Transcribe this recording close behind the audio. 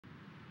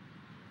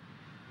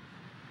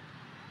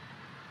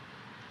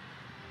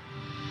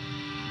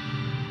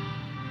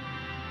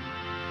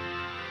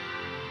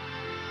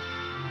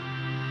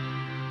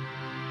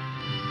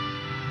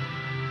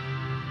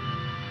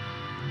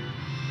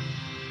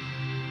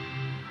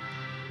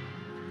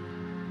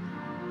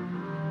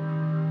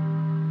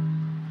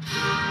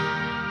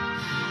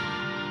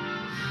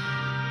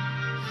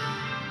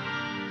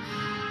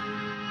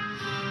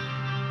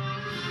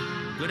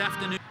Good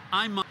afternoon.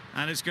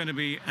 And it's going to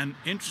be an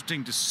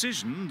interesting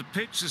decision. The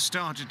pitch has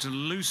started to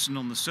loosen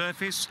on the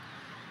surface.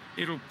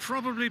 It'll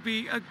probably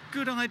be a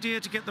good idea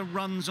to get the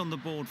runs on the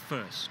board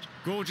first.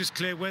 Gorgeous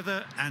clear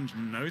weather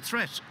and no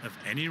threat of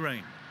any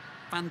rain.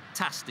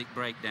 Fantastic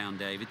breakdown,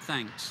 David.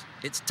 Thanks.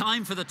 It's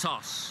time for the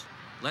toss.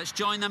 Let's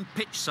join them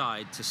pitch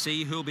side to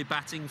see who'll be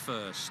batting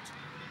first.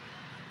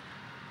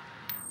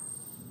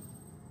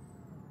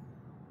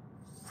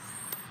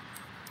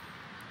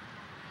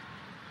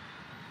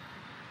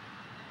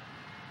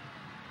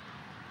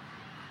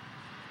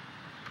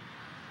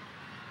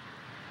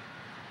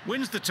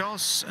 Wins the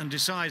toss and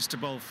decides to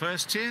bowl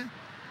first here.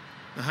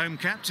 The home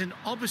captain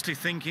obviously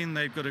thinking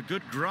they've got a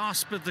good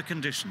grasp of the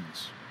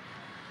conditions.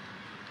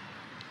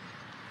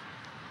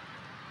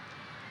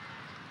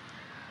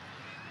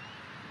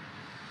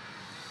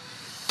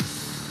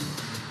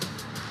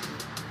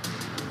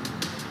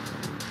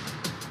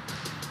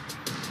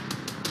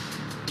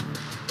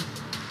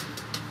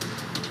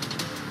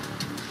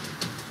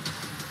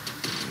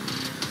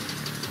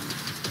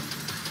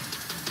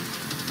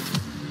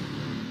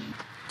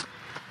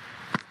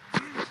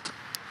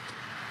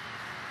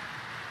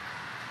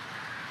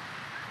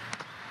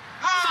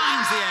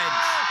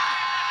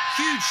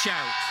 Huge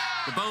shout.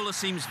 The bowler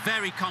seems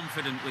very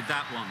confident with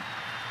that one.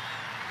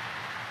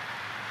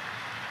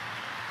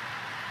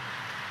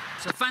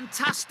 It's a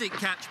fantastic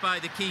catch by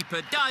the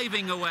keeper,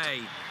 diving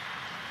away.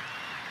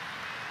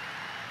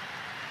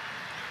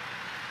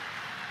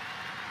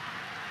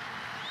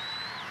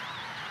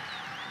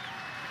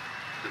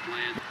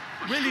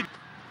 Really?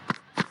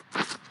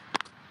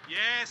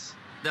 Yes.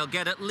 They'll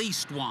get at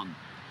least one.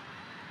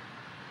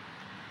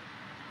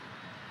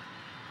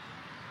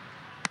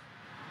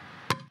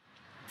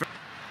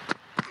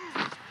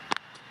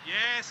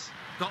 Yes.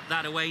 Got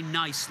that away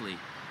nicely.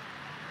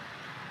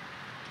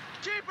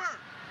 Keeper.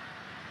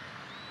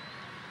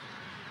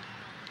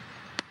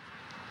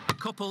 A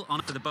couple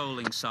on for the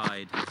bowling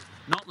side,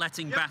 not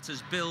letting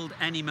batters build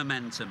any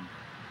momentum.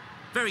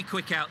 Very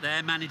quick out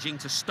there, managing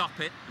to stop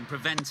it and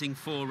preventing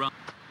 4 runs.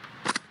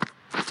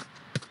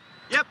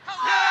 Yep.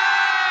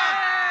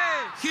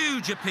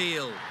 Huge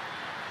appeal.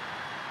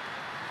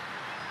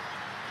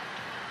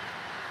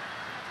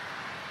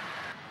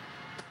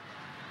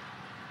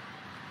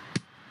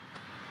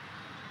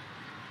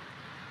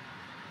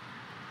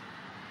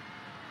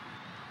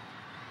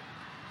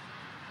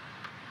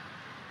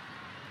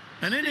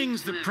 An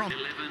innings that prompts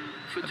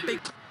A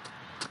big...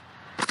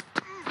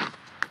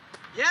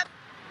 Yep.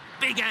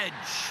 Big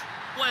edge.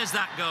 Where's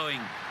that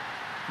going?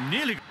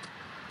 nearly.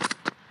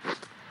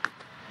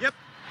 Yep.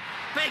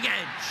 Big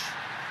edge.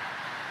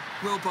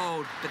 Well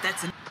bowled, but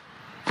that's an...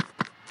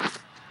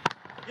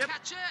 Yep.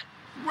 Catch it.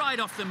 Right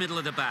off the middle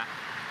of the bat.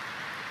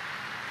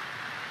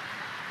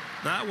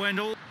 That went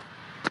all.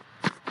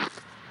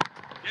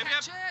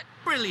 Catch it.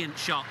 Brilliant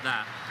shot,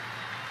 that.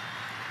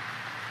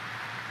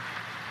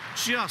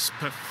 Just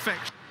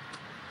perfect.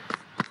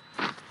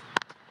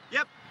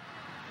 Yep.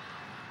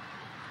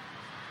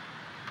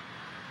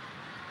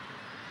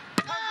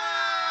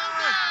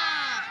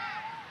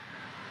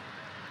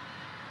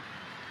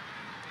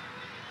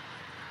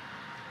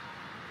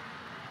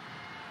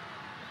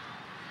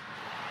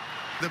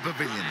 The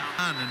pavilion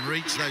and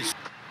reach those.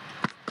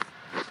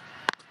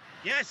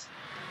 Yes.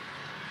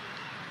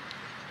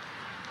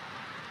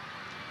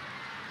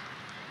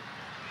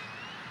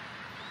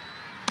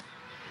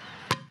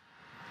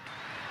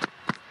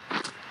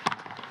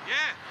 Yeah.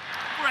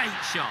 Great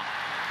shot.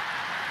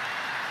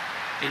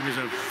 It was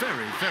a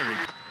very, very.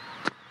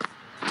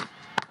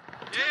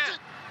 Yeah.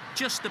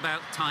 Just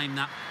about timed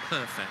that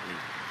perfectly.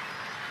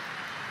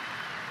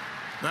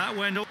 That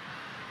went all.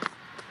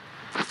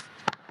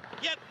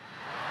 Yep.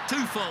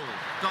 Too full.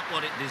 Got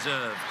what it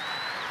deserved.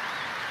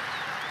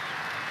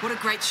 What a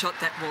great shot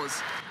that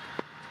was.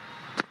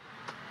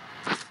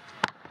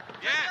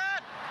 Yeah.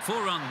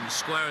 4 runs,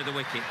 square of the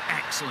wicket.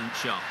 Excellent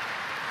shot.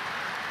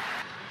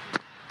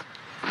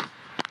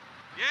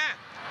 Yeah.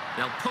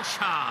 They'll push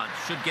hard.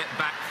 Should get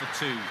back for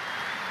 2.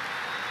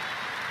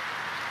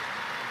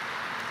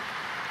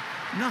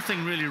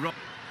 Nothing really wrong.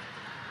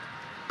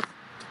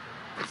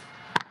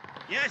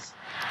 Yes.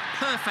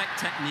 Perfect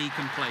technique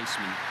and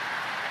placement.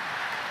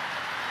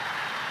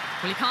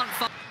 Well, he can't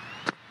find...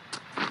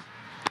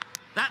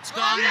 That's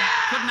gone. Yeah!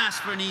 Couldn't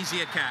ask for an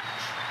easier catch.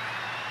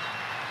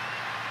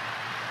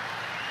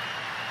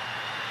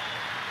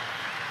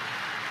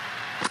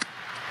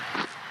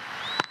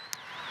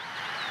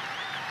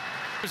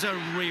 It was a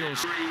real.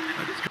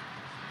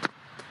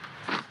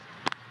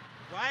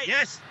 Right.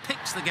 Yes.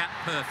 Picks the gap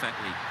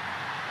perfectly.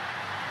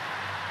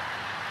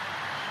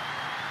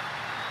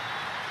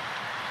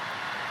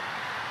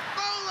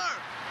 Bowler.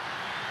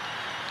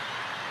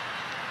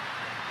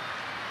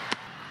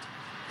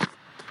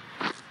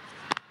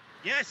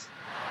 Yes.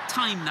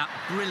 Timed that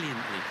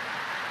brilliantly.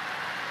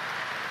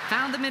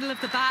 Found the middle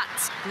of the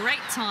bat. Great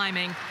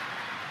timing.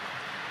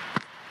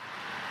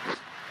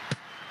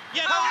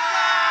 Yeah.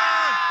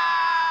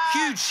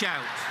 Huge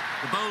shout.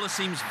 The bowler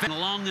seems very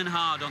long and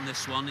hard on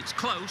this one. It's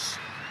close,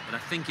 but I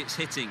think it's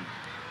hitting.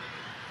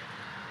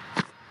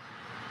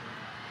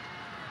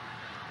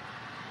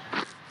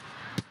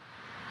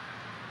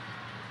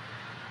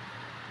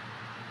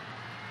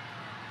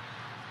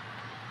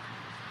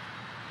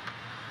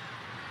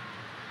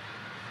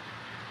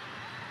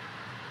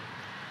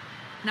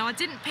 Now, I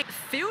didn't pick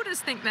fielders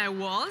think there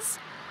was.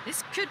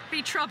 This could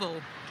be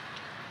trouble.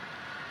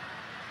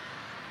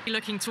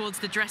 Looking towards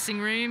the dressing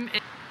room.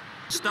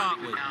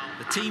 Start with.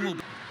 The team will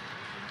be...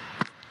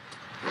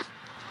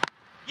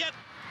 Yep.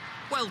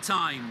 Well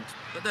timed,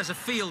 but there's a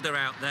fielder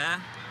out there.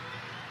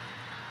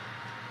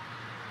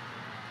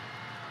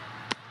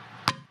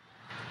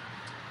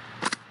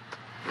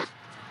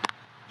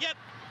 Yep.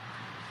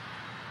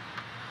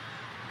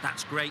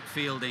 That's great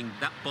fielding.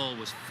 That ball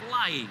was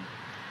flying.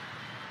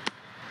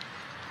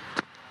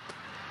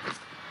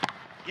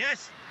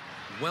 Yes.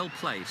 Well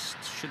placed.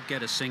 Should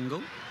get a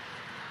single.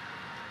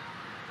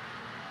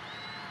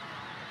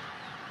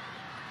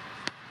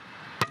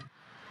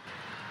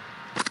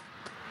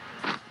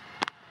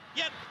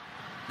 Yep.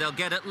 They'll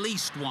get at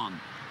least one.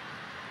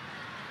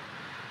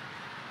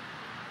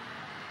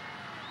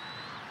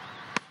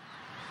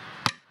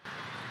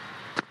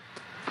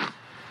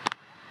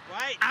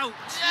 Right. Out.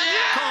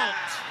 Yeah. Caught.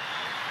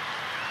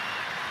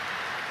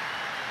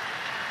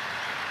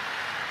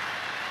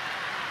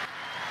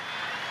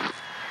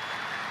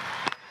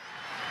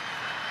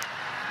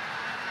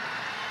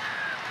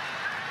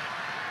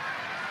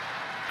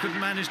 Couldn't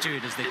manage to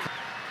it as they...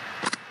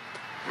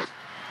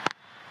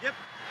 Yep.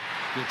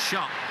 Good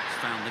shot.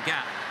 Found the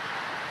gap.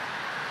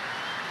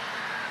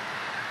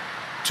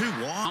 Too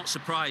wide. Not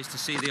surprised to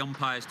see the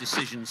umpire's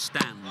decision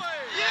stand.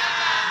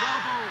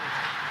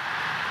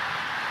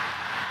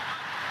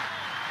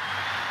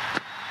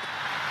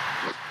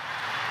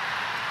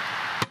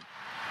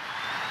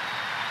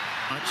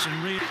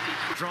 And really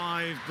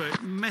drive,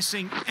 but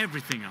messing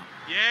everything up.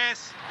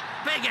 Yes.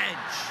 Big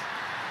edge.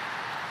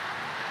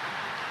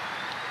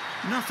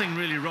 Nothing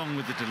really wrong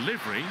with the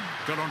delivery.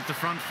 Got onto the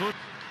front foot.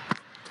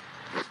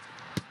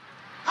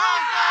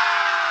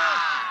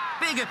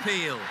 Big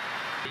appeal.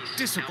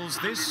 Disciples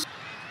this.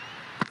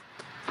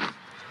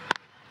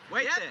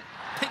 Wait there.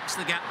 Picks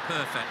the gap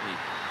perfectly.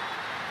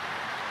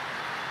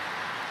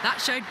 That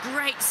showed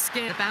great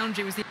skill. The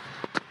boundary was the...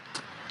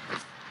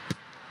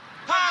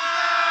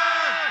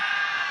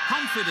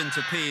 Confident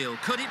appeal.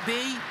 Could it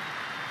be?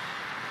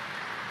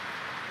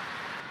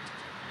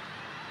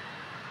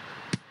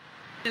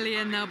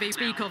 Billion they'll be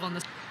speak of on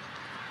the...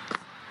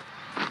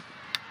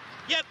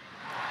 Yep.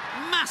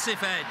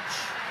 Massive edge.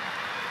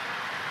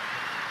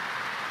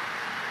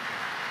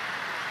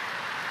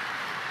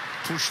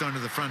 Pushed onto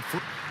the front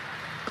foot.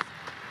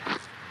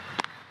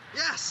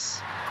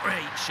 Yes.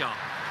 Great shot.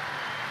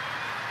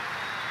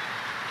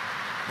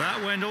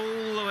 That went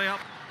all the way up.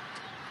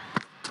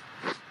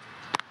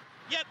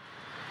 Yep.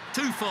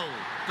 Too full.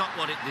 Got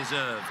what it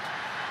deserved.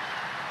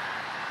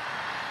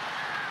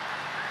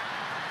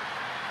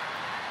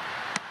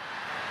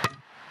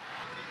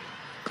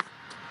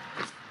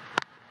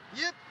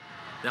 Yep.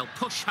 They'll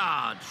push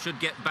hard. Should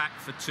get back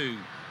for two.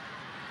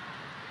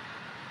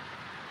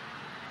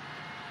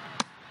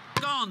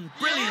 Gone.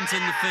 Brilliant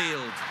in the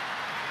field.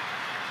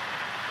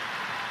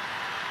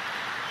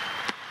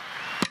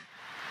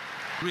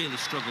 Really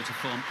struggle to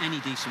form any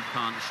decent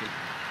partnership.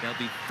 They'll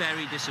be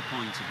very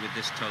disappointed with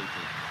this total.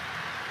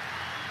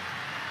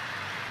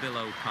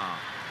 Below par.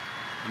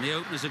 And the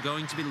openers are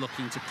going to be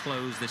looking to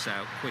close this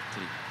out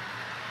quickly.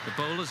 The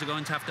bowlers are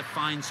going to have to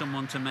find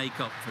someone to make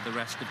up for the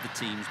rest of the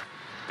teams.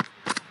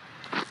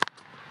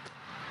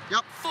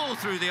 Yep. Fall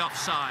through the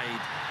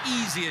offside.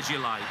 Easy as you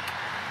like.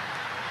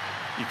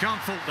 You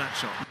can't fault that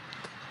shot.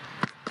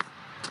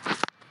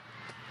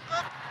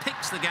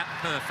 Picks the gap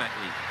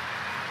perfectly.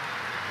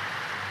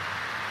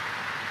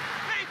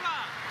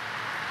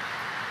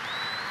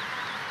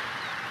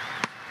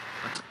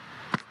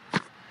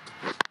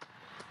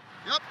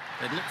 Yep.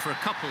 They'd look for a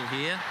couple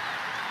here.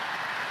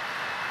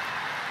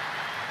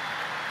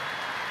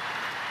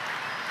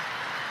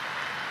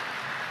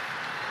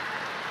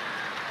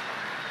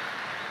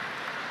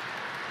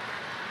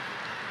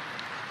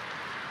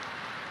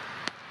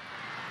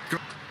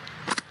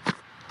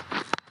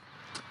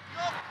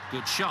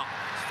 Good shot.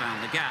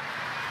 Found the gap.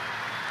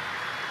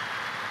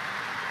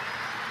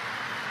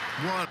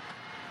 Wide.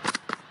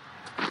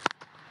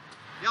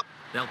 Yep.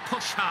 They'll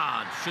push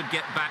hard. Should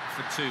get back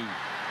for two.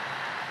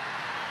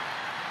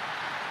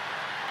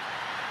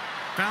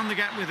 Found the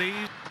gap with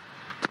ease.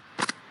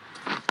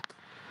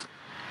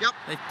 Yep.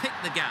 They've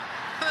picked the gap.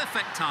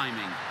 Perfect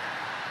timing.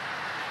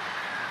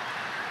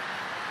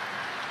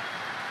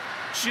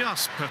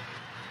 Just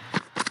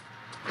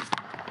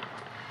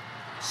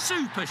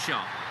Super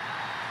shot.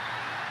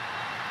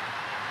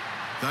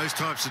 Those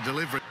types of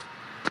delivery.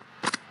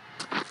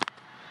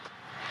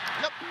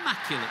 Yep.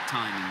 Immaculate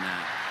timing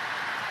there.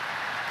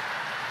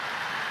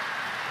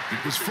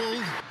 It was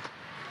full.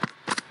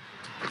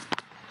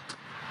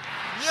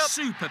 Yep.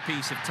 Super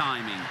piece of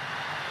timing.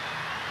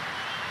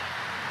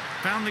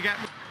 found the gap.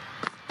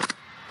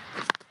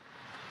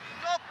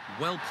 Yep.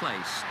 Well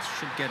placed.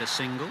 Should get a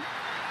single.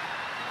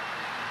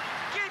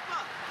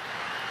 Keeper.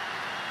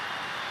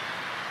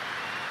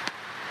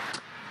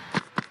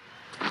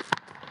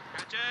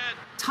 Catch it.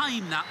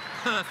 Time that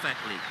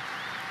perfectly.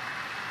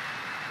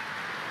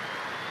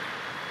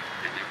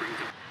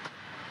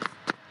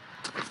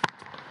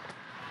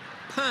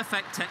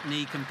 Perfect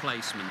technique and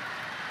placement.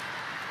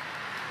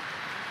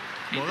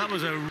 Well, that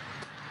was a...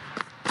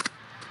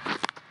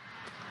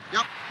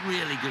 Yep.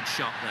 Really good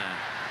shot there.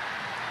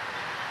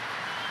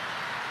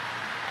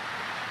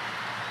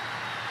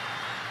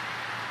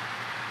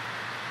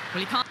 Well,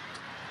 he can't.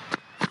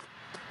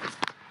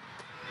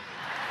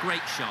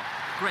 Great shot,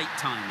 great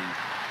timing.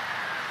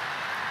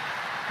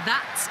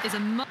 That is a...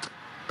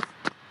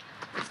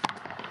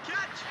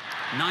 Catch.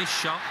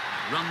 Nice shot,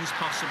 runs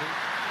possible.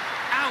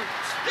 Out!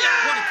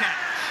 Yeah! What a catch!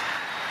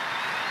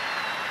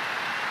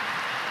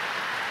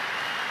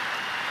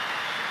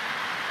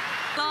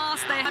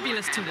 Last, they're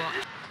fabulous to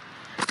watch.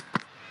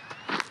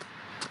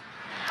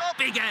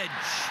 Big edge.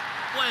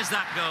 Where's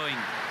that going?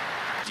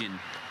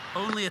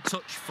 Only a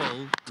touch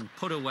full and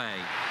put away.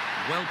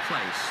 Well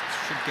placed.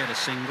 Should get a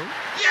single.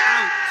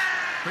 Yeah! Out.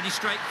 Pretty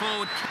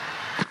straightforward.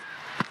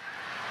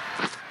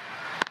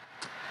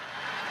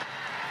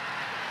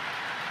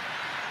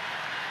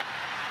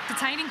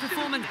 Entertaining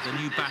performance. The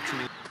new batter.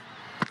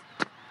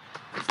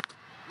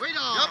 Wait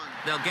on. Yep.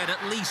 They'll get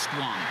at least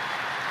one.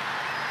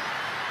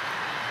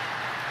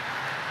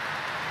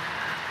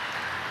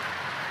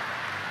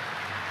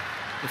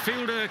 The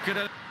fielder could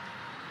have...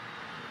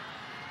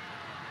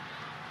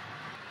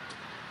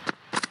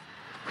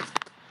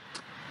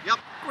 Yep.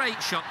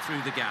 Great shot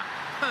through the gap.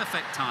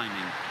 Perfect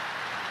timing.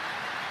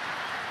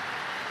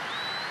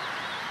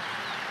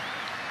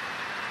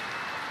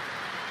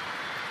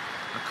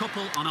 A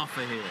couple on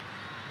offer here.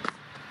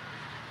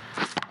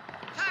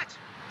 Catch.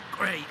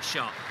 Great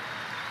shot.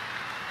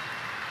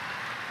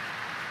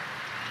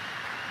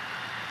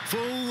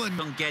 Full and...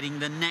 On getting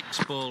the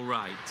next ball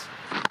right.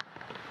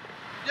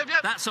 Yep,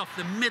 yep. That's off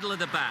the middle of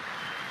the bat.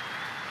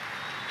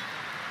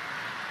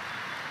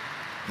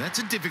 That's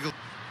a difficult...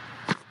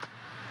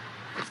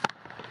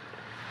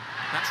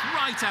 That's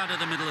right out of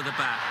the middle of the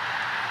bat.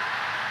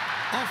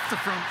 Off the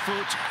front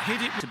foot,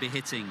 hit it... To be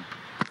hitting.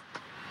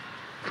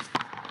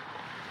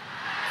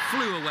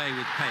 Flew away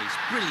with pace.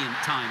 Brilliant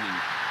timing.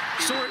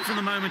 Saw it from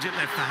the moment it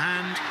left the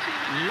hand.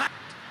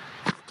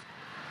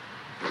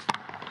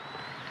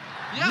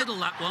 Yep. Middle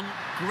that one.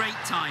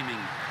 Great timing.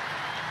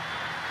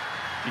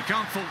 You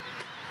can't fault...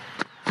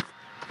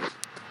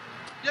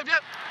 Yep,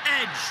 yep.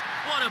 Edge.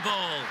 What a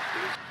ball.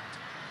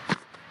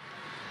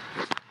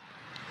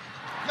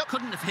 Yep.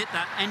 Couldn't have hit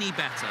that any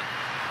better.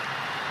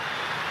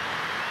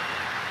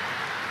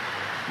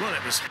 Well,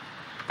 it was...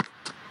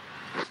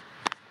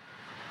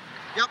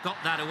 Yep.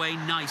 Got that away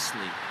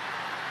nicely.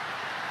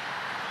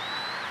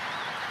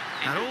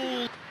 At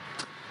all...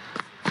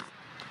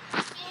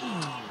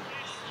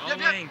 Yep,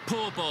 yep.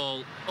 Poor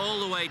ball. All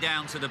the way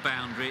down to the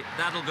boundary.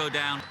 That'll go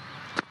down.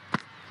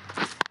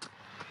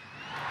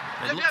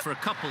 They Yep, look yep. for a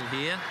couple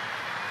here.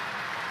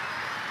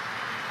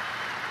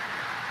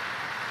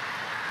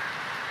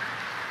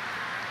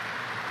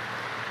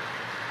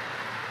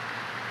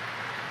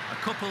 A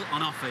couple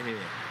on offer here.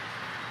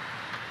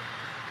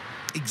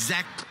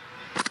 Exact...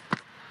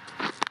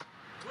 Wait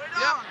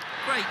on.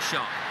 Great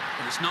shot,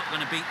 but it's not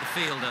going to beat the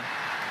fielder.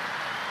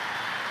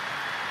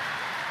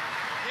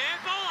 Yeah,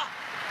 bowler.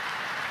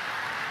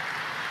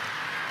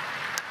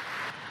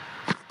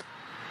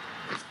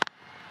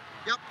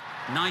 Yep.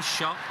 Nice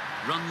shot,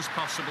 runs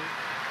possible.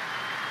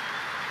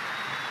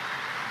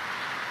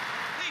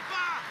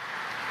 Keeper.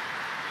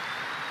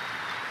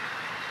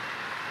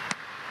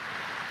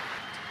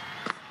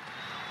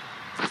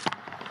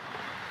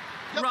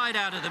 Yep. Right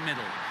out of the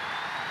middle.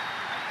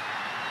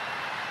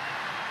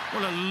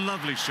 What a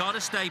lovely shot. Got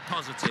to stay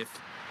positive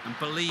and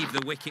believe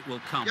the wicket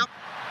will come. Yep.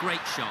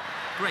 Great shot,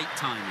 great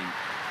timing.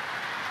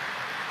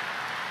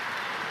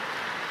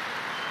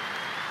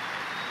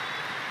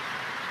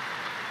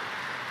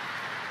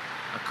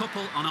 A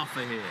couple on offer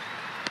here.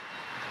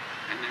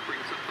 And that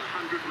brings up the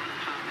 100-run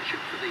partnership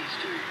for these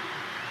two.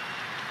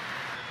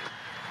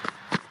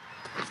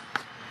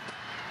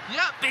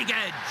 Yep. Big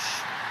edge.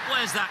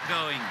 Where's that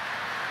going?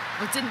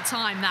 Well, didn't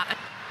time that.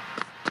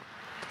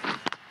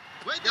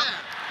 Wait there.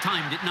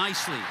 Timed it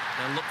nicely.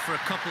 They'll look for a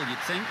couple, you'd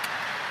think.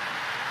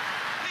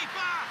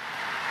 Keeper.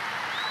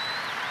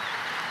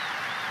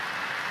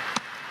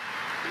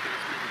 The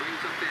batsman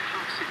brings up their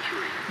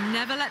half-century.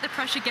 Never let the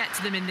pressure get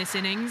to them in this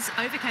innings.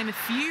 Overcame a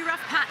few rough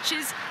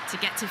patches to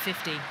get to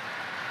 50.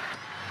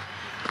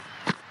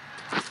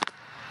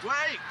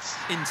 Wait.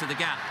 Into the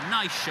gap.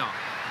 Nice shot.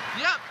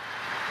 Yep.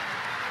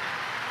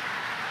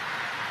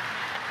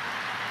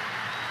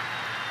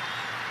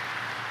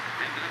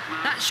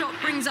 That shot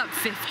brings up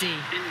 50,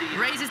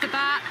 raises the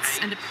bats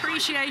and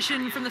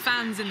appreciation from the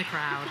fans in the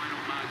crowd.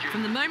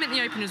 From the moment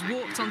the openers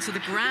walked onto the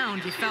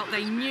ground, you felt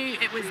they knew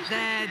it was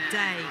their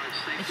day.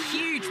 A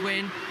huge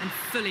win and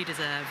fully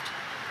deserved.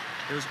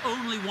 There was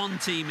only one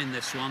team in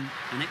this one,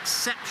 an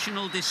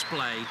exceptional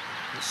display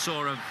that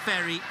saw a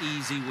very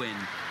easy win.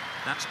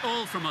 That's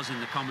all from us in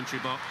the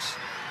commentary box.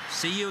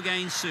 See you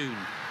again soon.